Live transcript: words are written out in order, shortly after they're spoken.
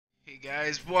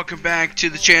Guys, welcome back to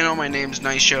the channel. My name is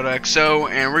NightShadowXO,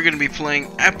 and we're going to be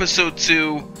playing episode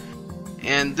 2,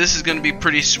 and this is going to be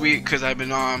pretty sweet because I've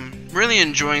been really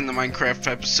enjoying the Minecraft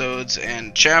episodes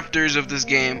and chapters of this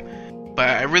game. But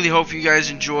I really hope you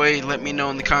guys enjoy. Let me know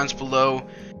in the comments below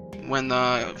when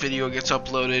the video gets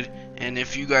uploaded, and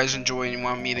if you guys enjoy and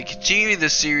want me to continue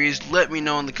this series, let me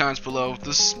know in the comments below.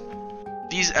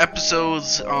 These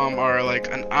episodes are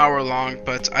like an hour long,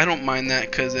 but I don't mind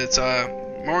that because it's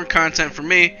more content for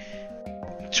me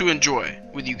to enjoy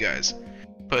with you guys.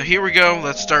 But here we go.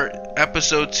 Let's start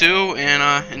episode 2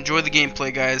 and enjoy the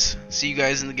gameplay, guys. See you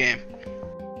guys in the game.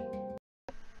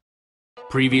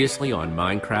 Previously on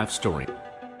Minecraft Story.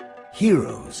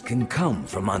 Heroes can come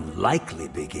from unlikely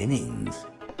beginnings.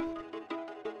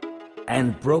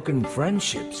 And broken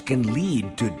friendships can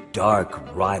lead to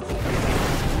dark rivalry.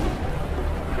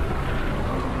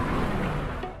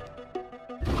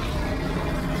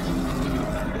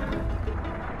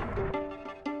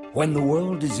 When the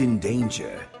world is in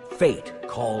danger, fate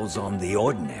calls on the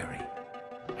ordinary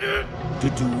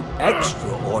to do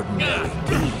extraordinary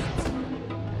deeds.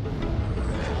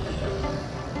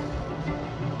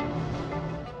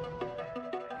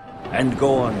 And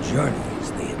go on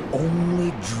journeys they had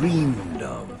only dreamed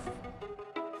of.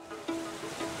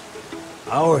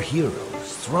 Our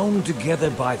heroes, thrown together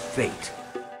by fate,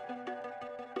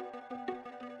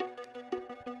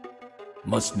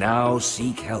 must now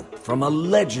seek help from a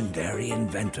legendary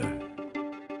inventor.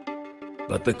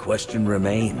 But the question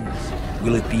remains,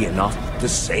 will it be enough to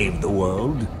save the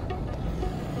world?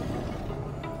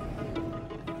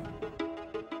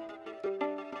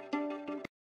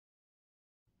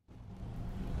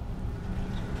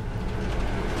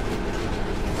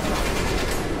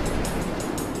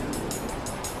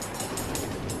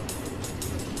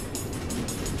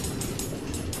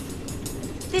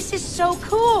 This is so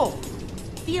cool!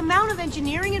 The amount of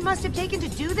engineering it must have taken to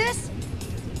do this?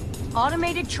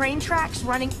 Automated train tracks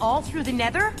running all through the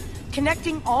Nether,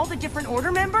 connecting all the different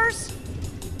Order members?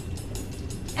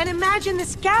 And imagine the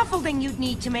scaffolding you'd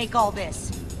need to make all this.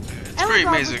 It's pretty Elagard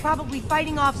amazing. was probably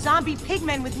fighting off zombie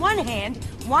pigmen with one hand,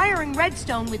 wiring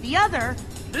redstone with the other.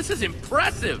 This is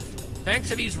impressive! Thanks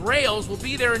to these rails, we'll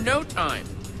be there in no time.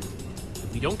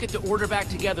 If we don't get the order back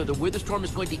together, the Witherstorm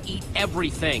is going to eat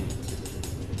everything.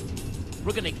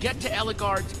 We're gonna get to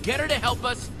Elagard, get her to help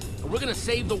us, and we're gonna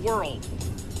save the world.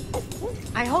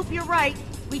 I hope you're right.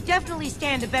 We definitely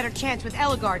stand a better chance with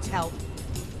Elagard's help.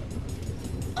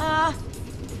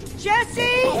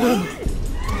 Jesse?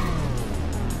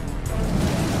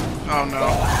 Oh no.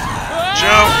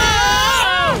 Jump!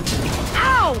 Ow!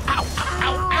 Ow, ow,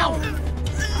 ow, ow!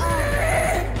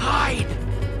 Hide!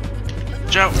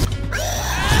 Jump!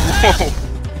 Whoa!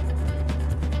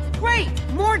 Great!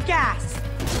 More gas!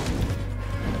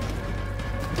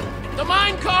 The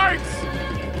mine carts!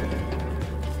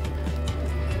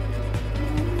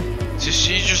 Just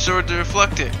use your sword to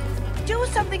deflect it. Do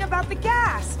something about the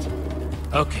gas!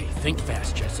 Okay, think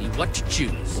fast, Jesse. What to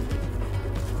choose?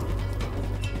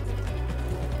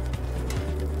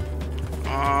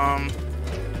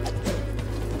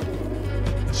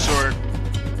 Sword.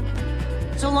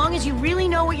 So long as you really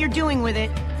know what you're doing with it.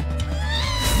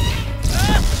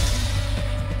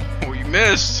 Oh, you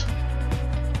missed.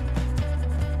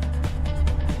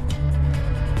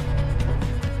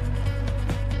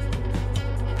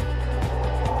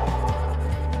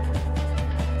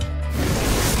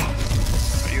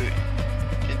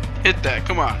 Hit that,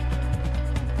 come on.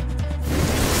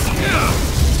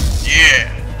 Yeah.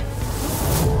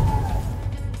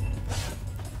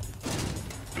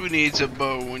 Who needs a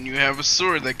bow when you have a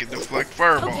sword that can deflect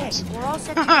fireballs? Okay, we're all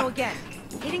set to go again.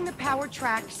 Hitting the power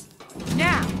tracks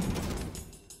now.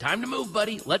 Time to move,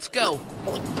 buddy. Let's go.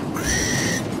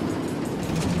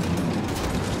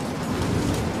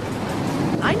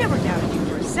 I never doubted you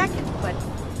for a second,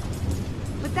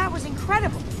 but that was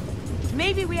incredible.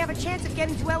 Maybe we have a chance of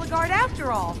getting to Elagard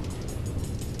after all.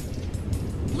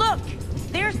 Look!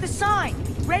 There's the sign!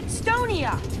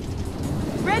 Redstonia!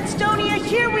 Redstonia,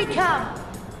 here we come!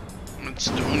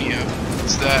 Redstonia.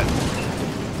 What's that?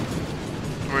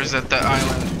 Or is that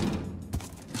island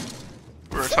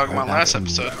we were talking about last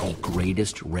episode? The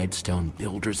greatest redstone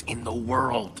builders in the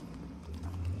world.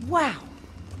 Wow!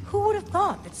 Who would have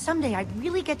thought that someday I'd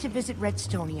really get to visit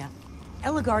Redstonia,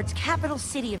 Elagard's capital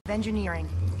city of engineering?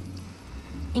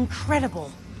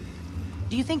 Incredible.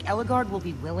 Do you think Elagard will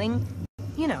be willing,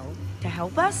 you know, to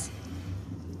help us?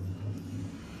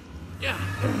 Yeah.